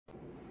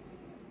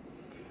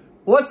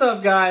What's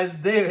up guys,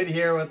 David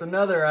here with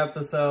another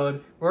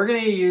episode. We're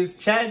going to use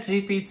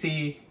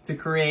ChatGPT to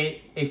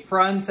create a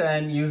front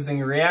end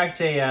using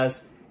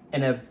React.js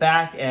and a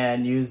back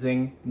end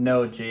using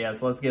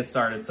Node.js. Let's get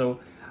started. So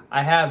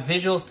I have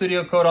Visual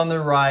Studio Code on the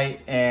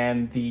right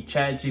and the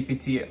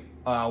ChatGPT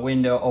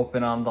window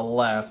open on the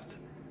left.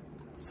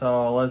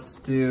 So let's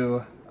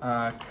do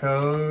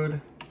code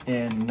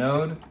in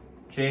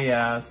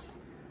Node.js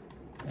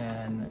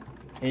and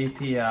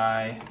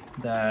API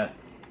that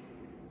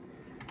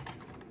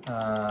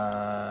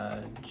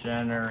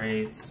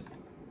generates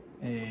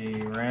a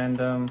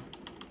random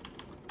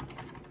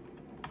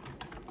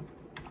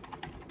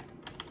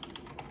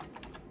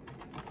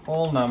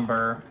whole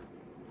number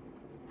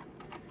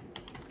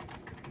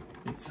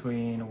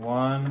between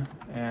 1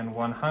 and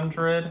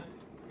 100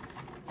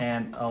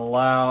 and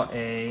allow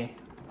a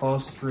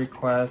post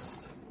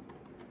request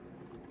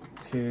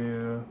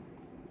to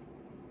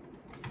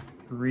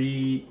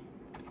regenerate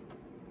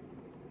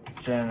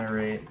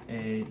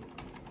a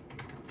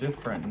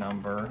different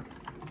number.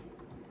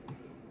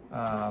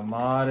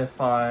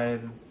 Modify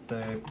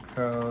the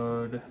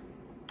code,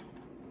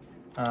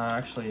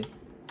 actually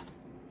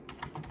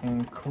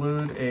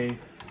include a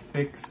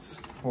fix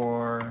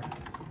for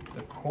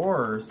the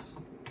CORS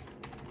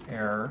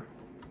error,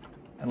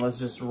 and let's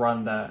just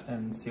run that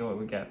and see what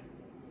we get.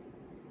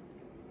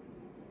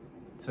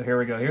 So here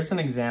we go. Here's an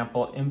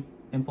example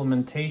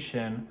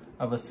implementation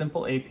of a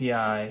simple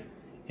API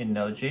in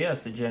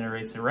Node.js. It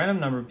generates a random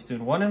number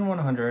between 1 and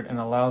 100 and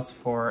allows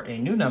for a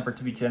new number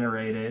to be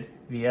generated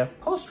via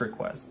post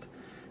request.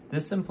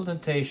 This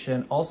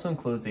implementation also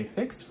includes a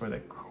fix for the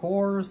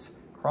CORS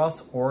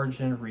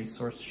cross-origin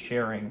resource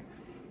sharing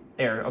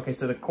error. Okay,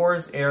 so the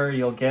CORS error,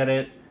 you'll get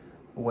it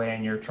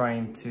when you're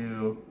trying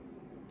to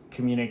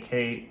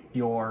communicate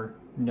your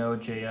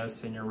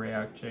Node.js and your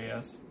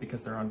React.js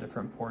because they're on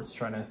different ports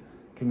trying to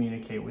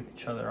communicate with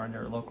each other on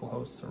your local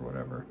host or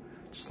whatever.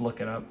 Just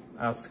look it up,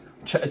 ask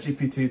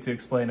ChatGPT to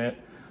explain it.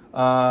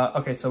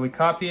 Okay, so we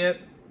copy it.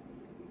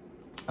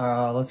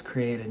 Let's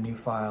create a new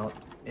file,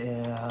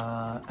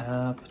 app.js.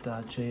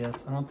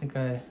 I don't think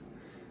I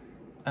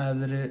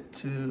added it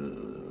to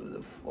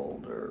the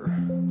folder.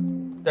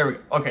 There we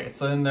go. Okay,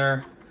 so in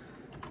there,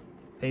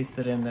 paste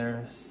it in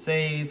there,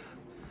 save.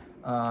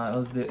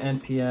 Let's do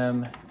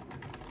npm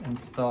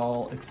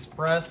install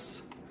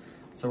express.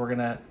 So we're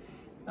gonna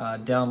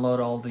download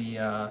all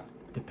the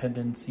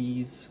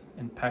dependencies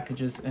and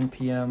packages.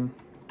 Npm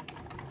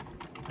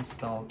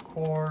install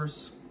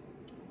CORS,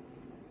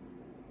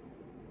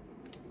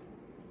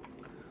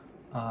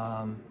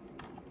 and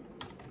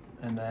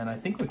then I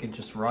think we could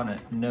just run it,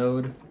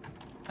 node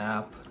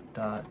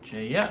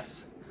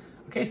app.js.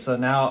 Okay, so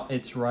now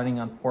it's running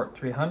on port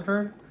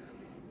 300,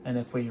 and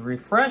if we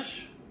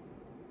refresh,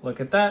 look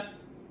at that,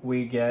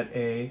 we get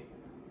a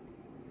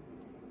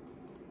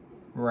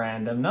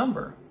random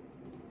number.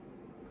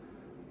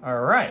 All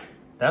right,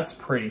 that's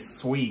pretty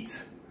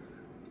sweet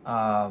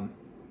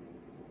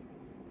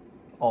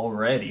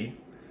already.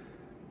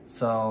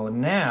 So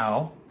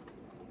now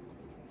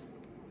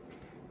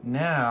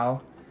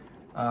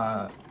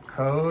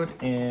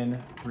code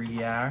in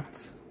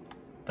React.js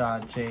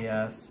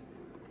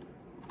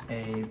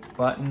a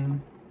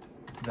button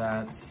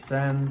that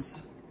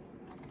sends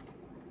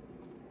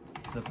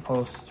the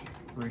post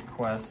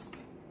request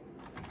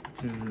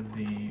to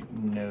the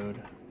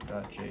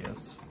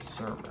Node.js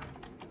server.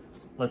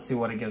 Let's see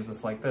what it gives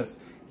us like this.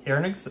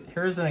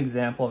 Here's an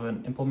example of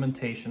an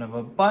implementation of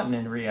a button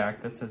in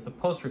React that sends a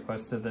post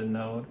request to the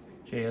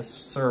Node.js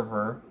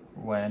server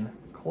when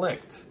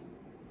clicked.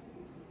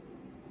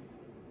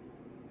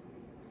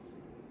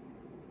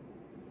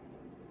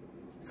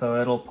 So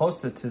it'll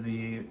post it to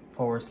the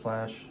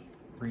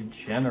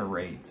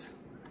 /regenerate.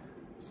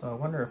 So I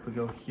wonder if we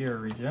go here,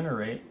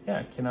 regenerate,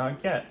 yeah,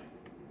 cannot get.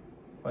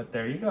 But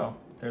there you go.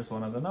 There's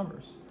one of the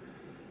numbers.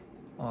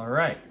 All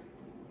right.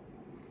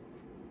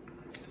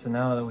 So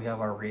now that we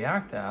have our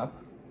React app,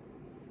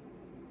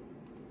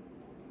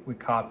 we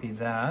copy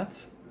that.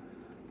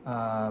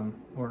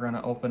 We're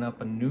gonna open up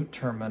a new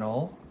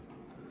terminal.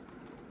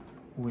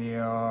 We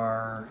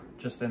are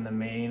just in the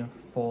main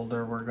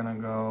folder. We're gonna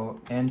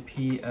go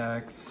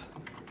npx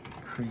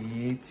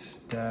create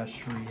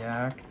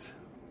 -react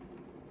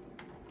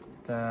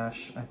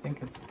dash, I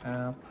think it's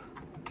app.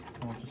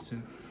 We'll just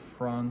do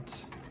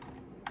front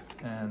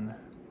end.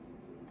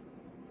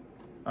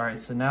 All right,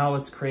 so now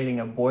it's creating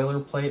a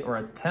boilerplate or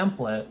a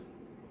template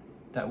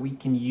that we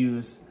can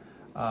use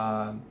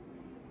for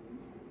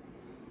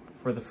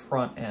the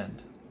front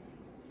end.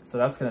 So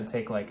that's gonna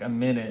take like a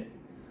minute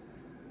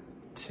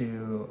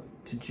to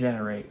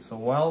generate. So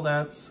while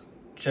that's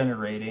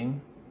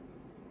generating,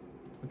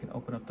 we can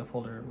open up the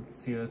folder, we can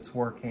see that it's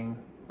working.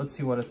 Let's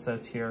see what it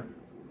says here.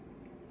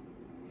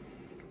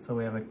 So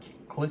we have a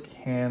click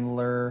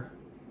handler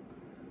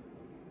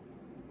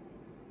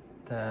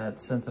that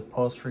sends a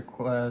post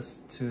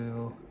request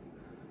to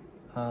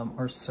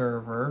our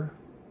server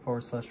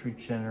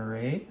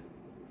 /regenerate,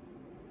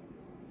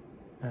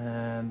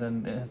 and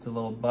then it has a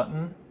little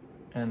button,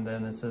 and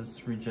then it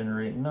says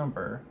regenerate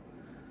number.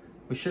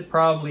 we should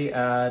probably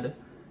add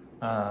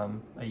a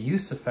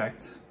use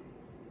effect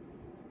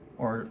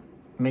or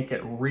make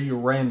it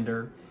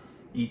re-render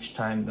each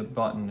time the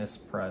button is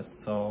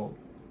pressed. So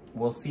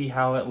we'll see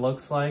how it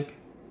looks like,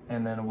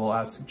 and then we'll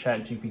ask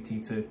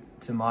ChatGPT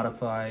to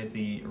modify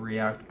the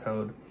React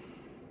code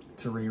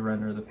to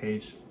re-render the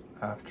page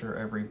after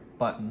every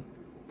button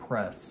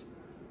press.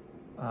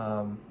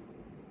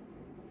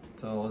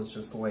 So let's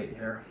just wait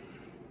here.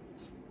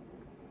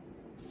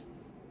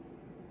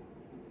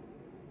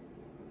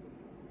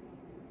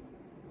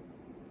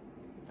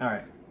 All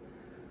right.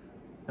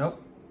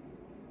 Nope.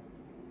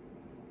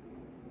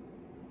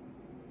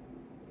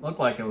 Looked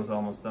like it was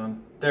almost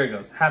done. There it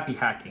goes. Happy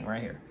hacking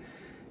right here.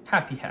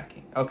 Happy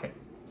hacking. Okay,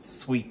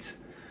 sweet.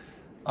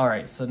 All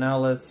right, so now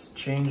let's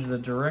change the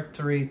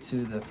directory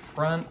to the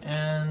front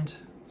end.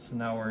 So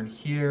now we're in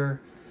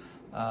here.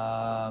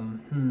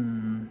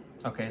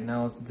 Okay,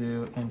 now let's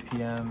do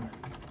npm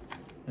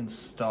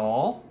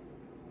install.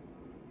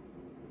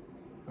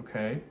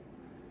 Okay.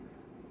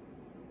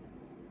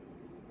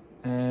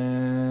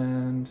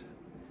 And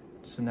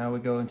so now we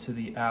go into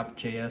the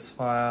app.js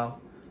file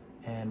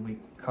and we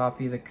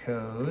copy the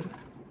code,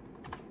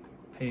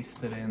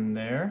 paste it in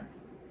there.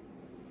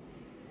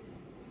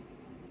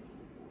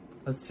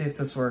 Let's see if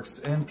this works.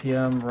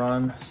 npm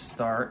run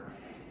start.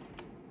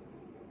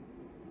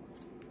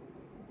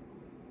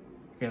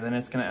 Okay, then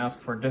it's going to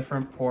ask for a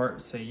different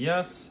port. Say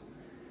yes.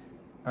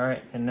 All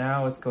right, and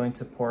now it's going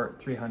to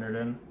port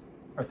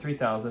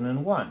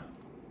 3001.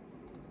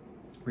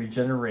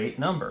 Regenerate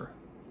number.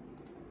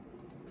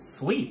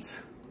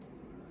 Sweet.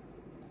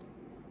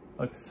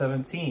 Look,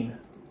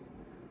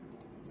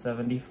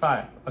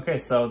 1775. Okay,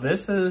 so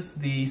this is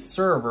the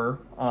server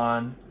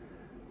on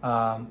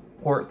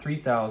port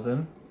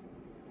 3000,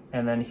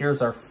 and then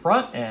here's our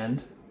front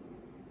end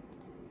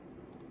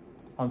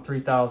on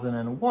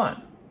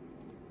 3001.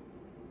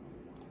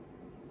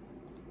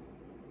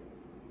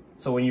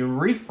 So when you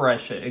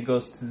refresh it, it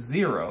goes to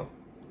 0,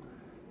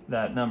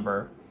 that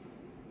number.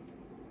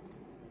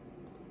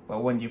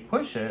 But when you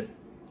push it,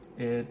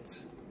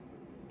 it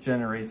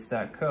generates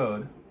that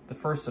code. The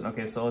first one,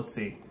 okay, so let's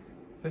see.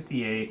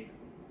 58,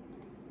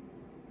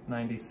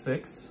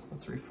 96,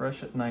 let's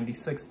refresh it,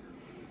 96.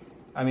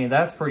 I mean,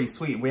 that's pretty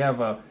sweet. We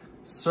have a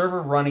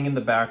server running in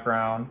the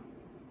background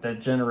that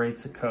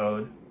generates a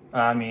code,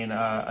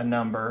 a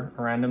number,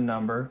 a random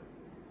number,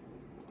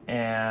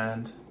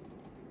 and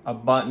a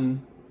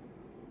button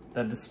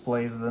that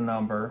displays the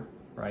number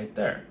right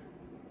there.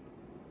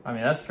 I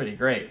mean, that's pretty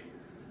great.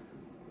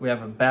 We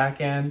have a back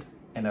end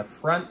and a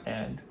front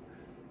end.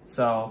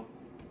 So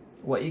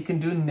what you can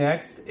do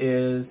next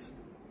is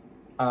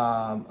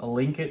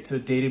link it to a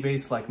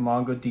database like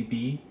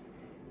MongoDB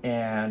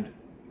and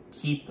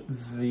keep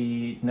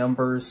the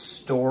numbers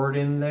stored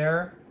in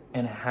there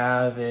and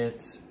have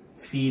it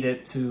feed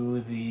it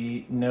to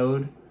the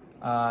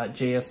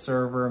Node.js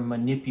server,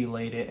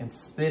 manipulate it, and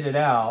spit it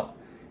out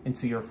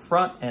into your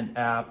front end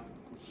app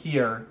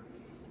here,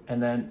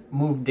 and then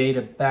move data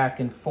back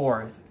and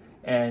forth.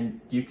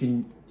 And you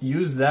can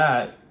use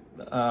that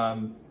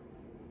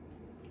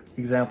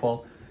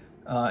example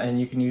and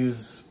you can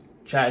use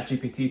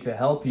ChatGPT to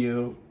help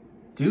you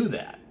do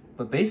that.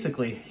 But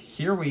basically,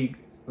 here we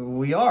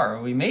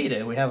made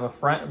it. We have a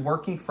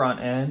working front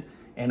end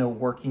and a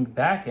working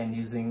back end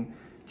using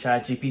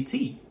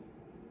ChatGPT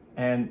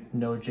and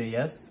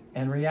Node.js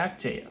and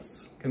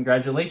React.js.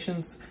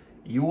 Congratulations,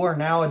 you are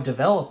now a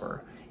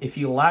developer. If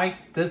you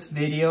liked this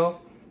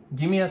video,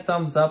 give me a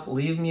thumbs up,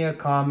 leave me a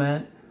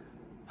comment,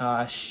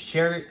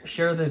 share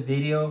the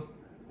video,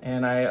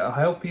 and I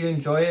hope you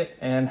enjoy it,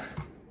 and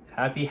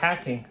happy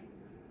hacking.